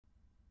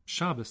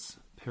Shabbos,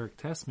 Perek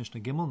Tes,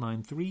 Mishnah Gimel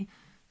 9.3.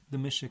 The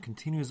Mishnah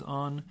continues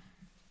on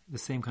the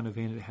same kind of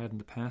vein it had in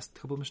the past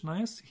couple of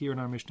Mishnayos. Here in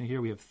our Mishnah here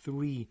we have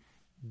three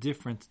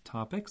different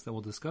topics that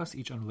we'll discuss,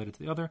 each unrelated to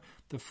the other.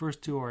 The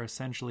first two are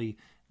essentially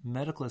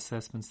medical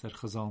assessments that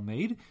Chazal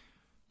made,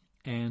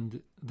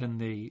 and then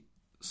they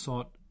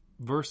sought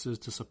verses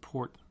to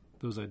support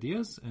those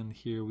ideas. And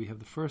here we have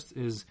the first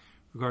is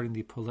regarding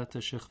the poleta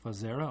shechva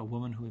zera, a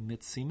woman who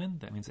emits semen.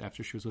 That means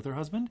after she was with her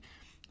husband.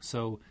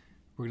 So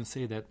we're going to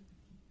say that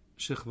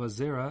shechva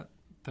zera,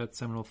 that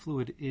seminal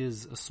fluid,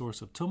 is a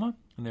source of tumah,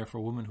 and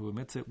therefore a woman who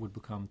emits it would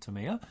become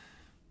tamea.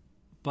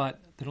 But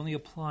that only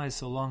applies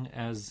so long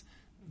as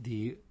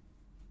the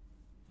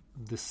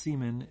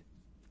semen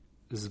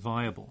is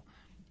viable.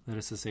 That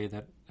is to say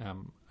that a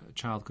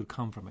child could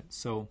come from it.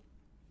 So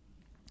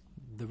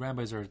the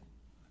rabbis are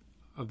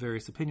of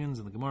various opinions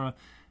in the Gemara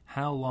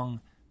how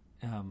long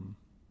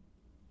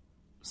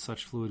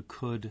such fluid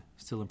could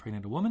still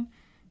impregnate a woman.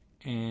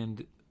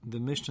 And the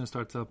Mishnah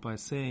starts out by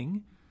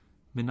saying,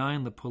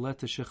 Minayin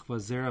lepoleta shechva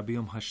zera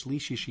biyom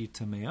hashlishi shi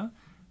tamea.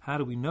 How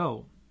do we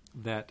know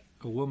that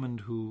a woman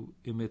who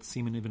emits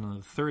semen even on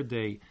the third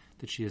day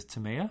that she is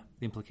tamea?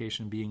 The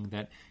implication being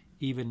that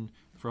even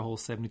for a whole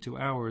 72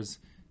 hours,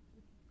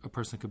 a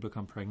person could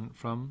become pregnant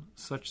from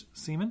such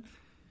semen.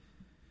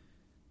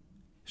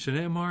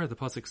 Shneimar, the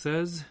pasuk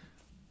says,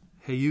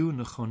 Heyu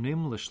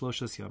nechonim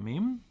l'shloshas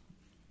yamim.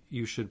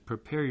 You should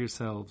prepare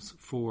yourselves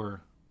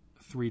for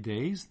 3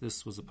 days.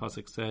 This was a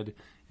pasuk said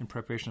in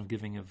preparation of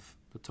giving of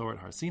the Torah at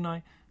Har Sinai.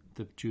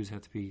 The Jews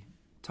had to be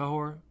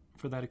tahor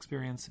for that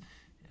experience,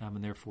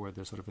 and therefore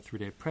there's sort of a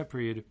 3-day prep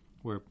period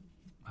where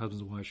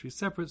husbands and wives should be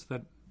separate, so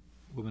that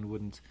women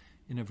wouldn't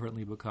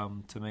inadvertently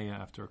become tamea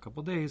after a couple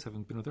of days,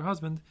 having been with her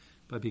husband,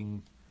 by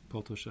being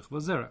polto shechva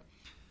zera.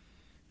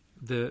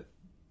 The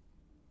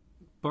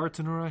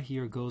Bartanura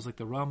here goes like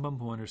the Rambam,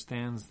 who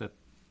understands that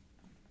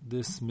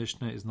this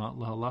Mishnah is not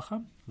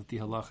lahalacha, that the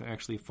halacha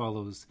actually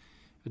follows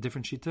a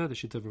different shita, the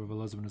shita of Rav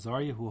Elazar ben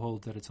Azariah, who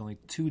holds that it's only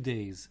 2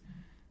 days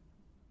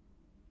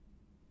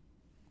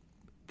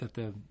that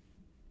the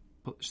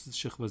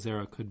shechva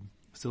zera could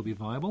still be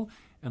viable,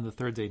 and the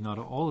third day not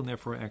at all, and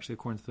therefore actually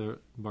according to the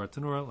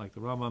Bartanura, like the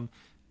Rambam,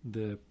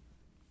 the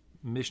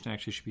Mishnah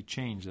actually should be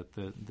changed,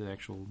 that the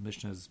actual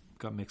Mishnah has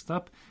got mixed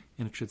up,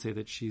 and it should say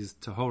that she's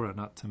tahora,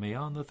 not tamea,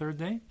 on the third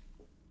day,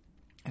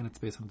 and it's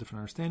based on a different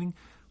understanding.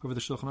 However,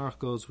 the Shulchan Aruch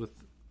goes with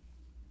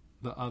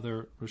the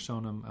other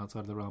Rishonim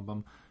outside of the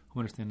Rambam, who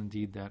understand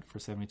indeed that for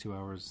 72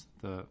 hours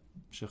the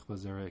shechva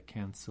zera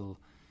can still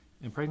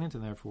impregnate,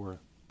 and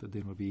therefore the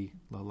din would be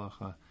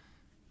la'alacha,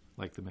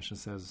 like the Mishnah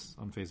says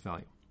on face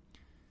value.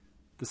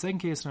 The second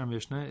case in our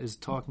Mishnah is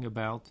talking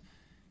about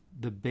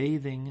the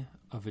bathing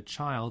of a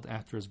child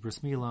after his bris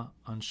milah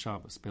on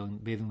Shabbos,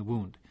 bathing the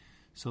wound.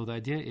 So the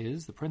idea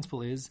is, the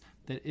principle is,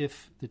 that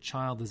if the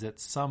child is at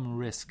some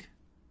risk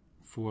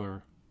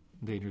for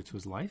danger to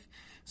his life,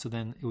 so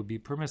then it would be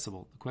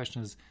permissible. The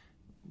question is,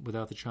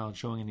 without the child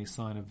showing any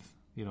sign of,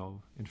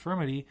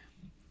 infirmity,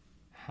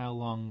 how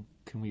long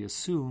can we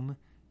assume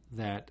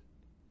that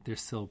there's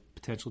still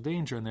potential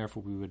danger, and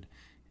therefore we would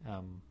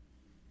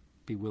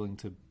be willing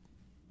to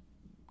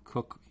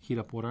heat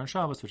up water on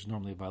Shabbos, which is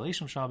normally a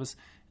violation of Shabbos,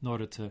 in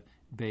order to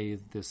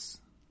bathe this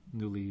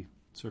newly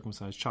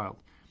circumcised child.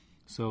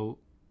 So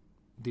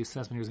the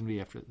assessment here is going to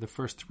be after the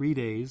first 3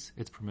 days,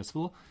 it's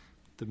permissible.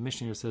 The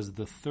Mishnah here says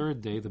the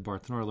third day, the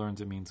Bartanura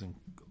learns it means in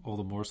all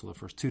the more so the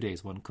first 2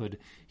 days, one could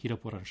heat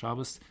up water on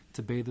Shabbos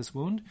to bathe this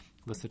wound,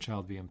 lest the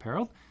child be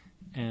imperiled.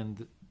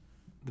 And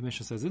the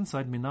Mishnah says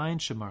inside, Minayin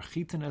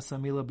shemarchitin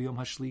esamila biyom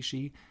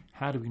hashlishi.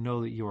 How do we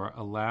know that you are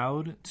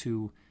allowed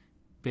to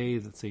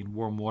bathe, let's say, in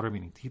warm water,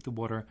 meaning to heat the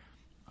water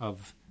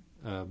of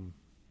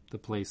the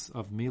place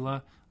of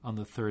Mila on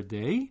the third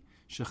day,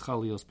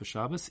 shechalios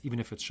b'Shabbos, even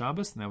if it's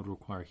Shabbos, and that would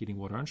require heating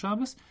water on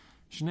Shabbos.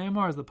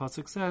 Shneimar, as the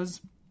pasuk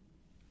says,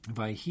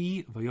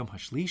 Vayhi vayom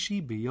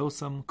hashlishi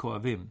biyosam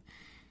koavim.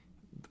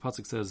 The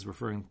pasuk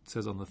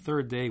says on the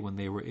third day when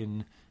they were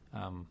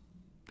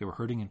they were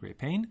hurting in great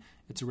pain.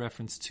 It's a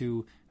reference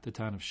to the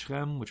town of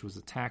Shechem, which was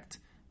attacked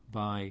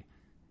by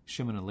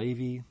Shimon and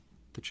Levi,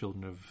 the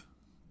children of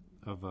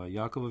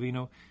Yaakov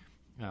Avinu.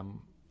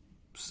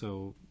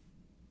 So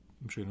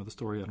I'm sure you know the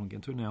story. I don't get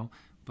into it now,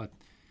 but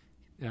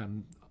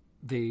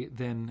they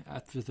then,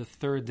 after the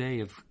third day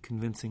of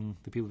convincing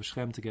the people of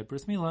Shechem to get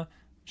bris milah,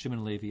 Shimon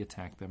and Levi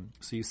attacked them.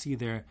 So you see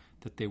there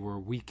that they were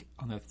weak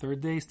on that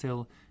third day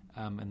still,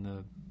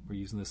 and we're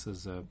using this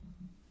as a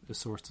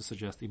source to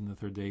suggest even the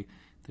third day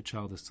the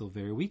child is still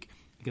very weak.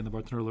 Again, the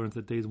Bartanura learns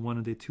that days 1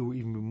 and day 2 were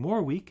even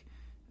more weak,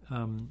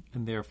 and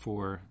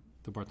therefore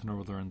the Bartanura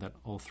will learn that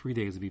all 3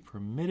 days would be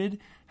permitted.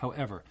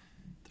 However,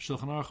 the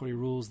Shulchan Aruch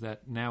rules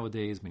that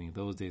nowadays, meaning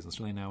those days, and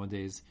certainly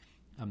nowadays,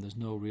 there's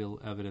no real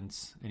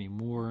evidence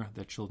anymore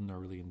that children are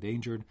really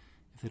endangered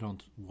if they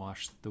don't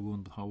wash the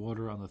wound with hot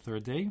water on the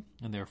third day,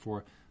 and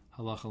therefore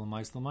halacha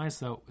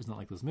l'maisa is not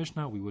like this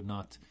Mishnah. We would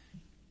not,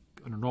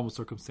 under normal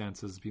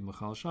circumstances, be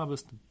machal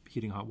Shabbos,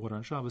 heating hot water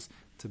on Shabbos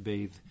to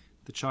bathe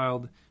the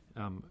child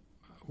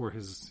or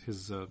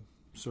his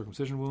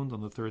circumcision wound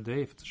on the third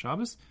day if it's a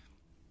Shabbos.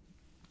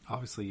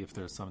 Obviously, if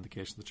there's some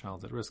indication the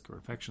child's at risk or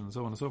infection and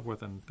so on and so forth,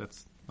 then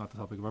that's not the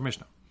topic of our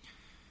Mishnah.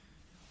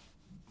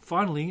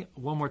 Finally,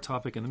 one more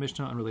topic in the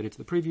Mishnah unrelated to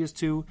the previous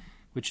two,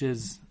 which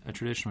is a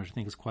tradition which I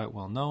think is quite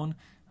well known,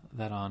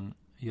 that on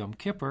Yom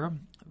Kippur,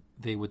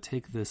 they would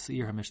take the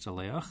Seir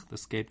HaMishtaleach, the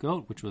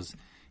scapegoat, which was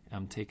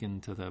taken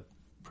to the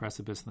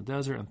precipice in the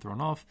desert and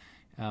thrown off.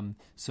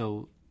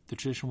 So the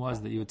tradition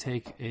was that you would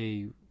take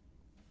a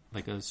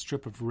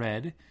strip of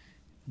red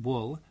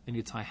wool and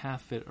you tie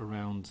half it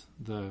around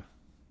the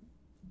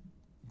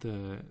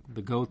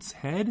goat's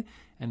head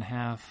and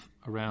half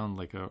around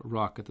like a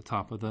rock at the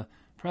top of the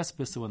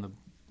precipice. So when the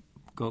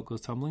goat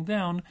goes tumbling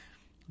down,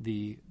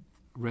 the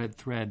red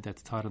thread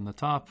that's tied on the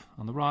top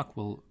on the rock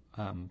will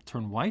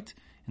turn white,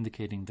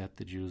 indicating that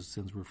the Jews'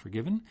 sins were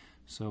forgiven.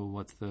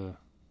 So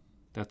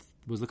that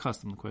was the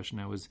custom. The question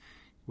now is,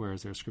 where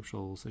is there a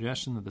scriptural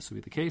suggestion that this would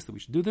be the case, that we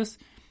should do this?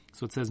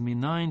 So it says,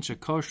 Minayin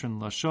shekoshen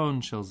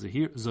lashon shel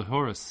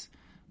zahoris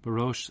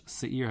barosh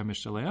seir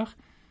hamishaleach.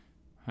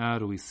 How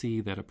do we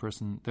see that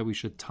that we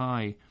should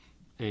tie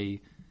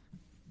a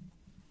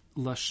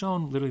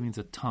lashon? Literally means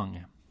a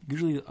tongue.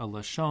 Usually a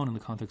lashon in the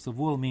context of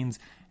wool means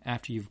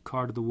after you've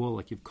carded the wool,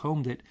 like you've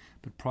combed it,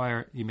 but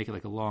prior you make it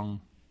like a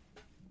long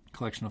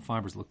collection of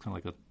fibers, look kind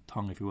of like a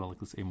tongue, if you will, like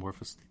this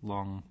amorphous,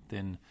 long,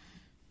 thin.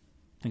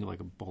 Think of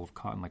like a ball of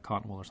cotton, like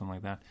cotton wool or something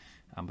like that.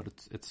 But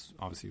it's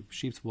obviously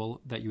sheep's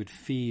wool that you would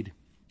feed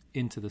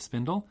into the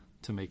spindle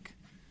to make,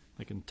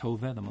 like in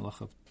toveh, the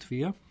malach of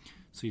tefiyah.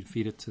 So you'd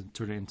feed it to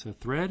turn it into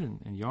thread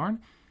and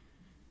yarn.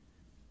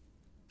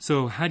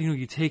 So how do you know?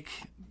 You take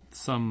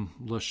some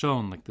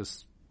lashon, like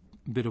this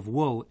bit of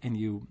wool, and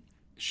you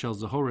shel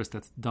zahoris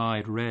that's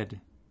dyed red,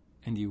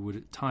 and you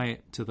would tie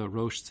it to the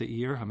rosh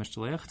seir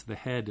hamishtalech, to the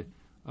head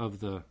of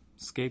the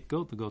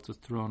scapegoat. The goat is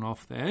thrown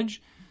off the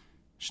edge.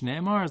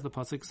 Shneimar, as the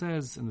pasuk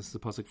says, and this is a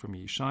pasuk from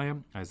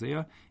Yeshaya,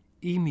 Isaiah,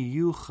 Im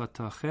yu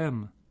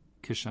chatachem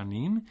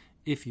kishanim,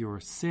 if your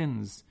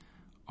sins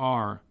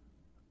are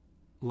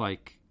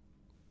like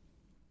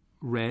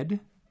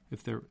red,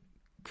 if they're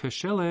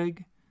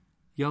kasheleg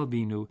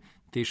yalbinu,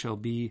 they shall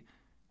be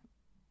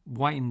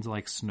whitened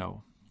like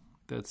snow.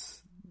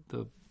 That's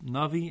the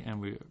Navi, and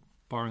we're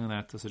borrowing on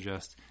that to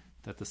suggest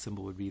that the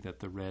symbol would be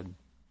that the red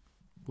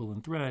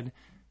woolen thread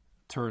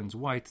turns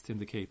white to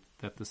indicate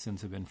that the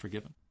sins have been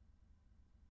forgiven.